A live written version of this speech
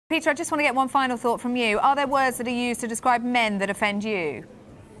Peter, I just want to get one final thought from you. Are there words that are used to describe men that offend you?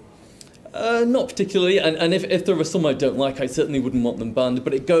 Not particularly, and if there are some I don't like, I certainly wouldn't want them banned.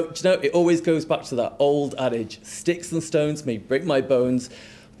 But it always goes back to that old adage: sticks and stones may break my bones,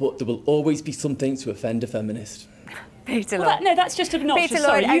 but there will always be something to offend a feminist. Peter Lloyd. No, that's just obnoxious. Peter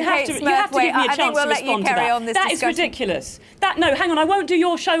Lloyd, sorry, you have to give me a chance to respond to that. That is ridiculous. No, hang on, I won't do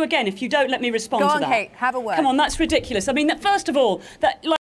your show again if you don't let me respond to that. Go on, Kate, have a word. Come on, that's ridiculous. I mean, first of all,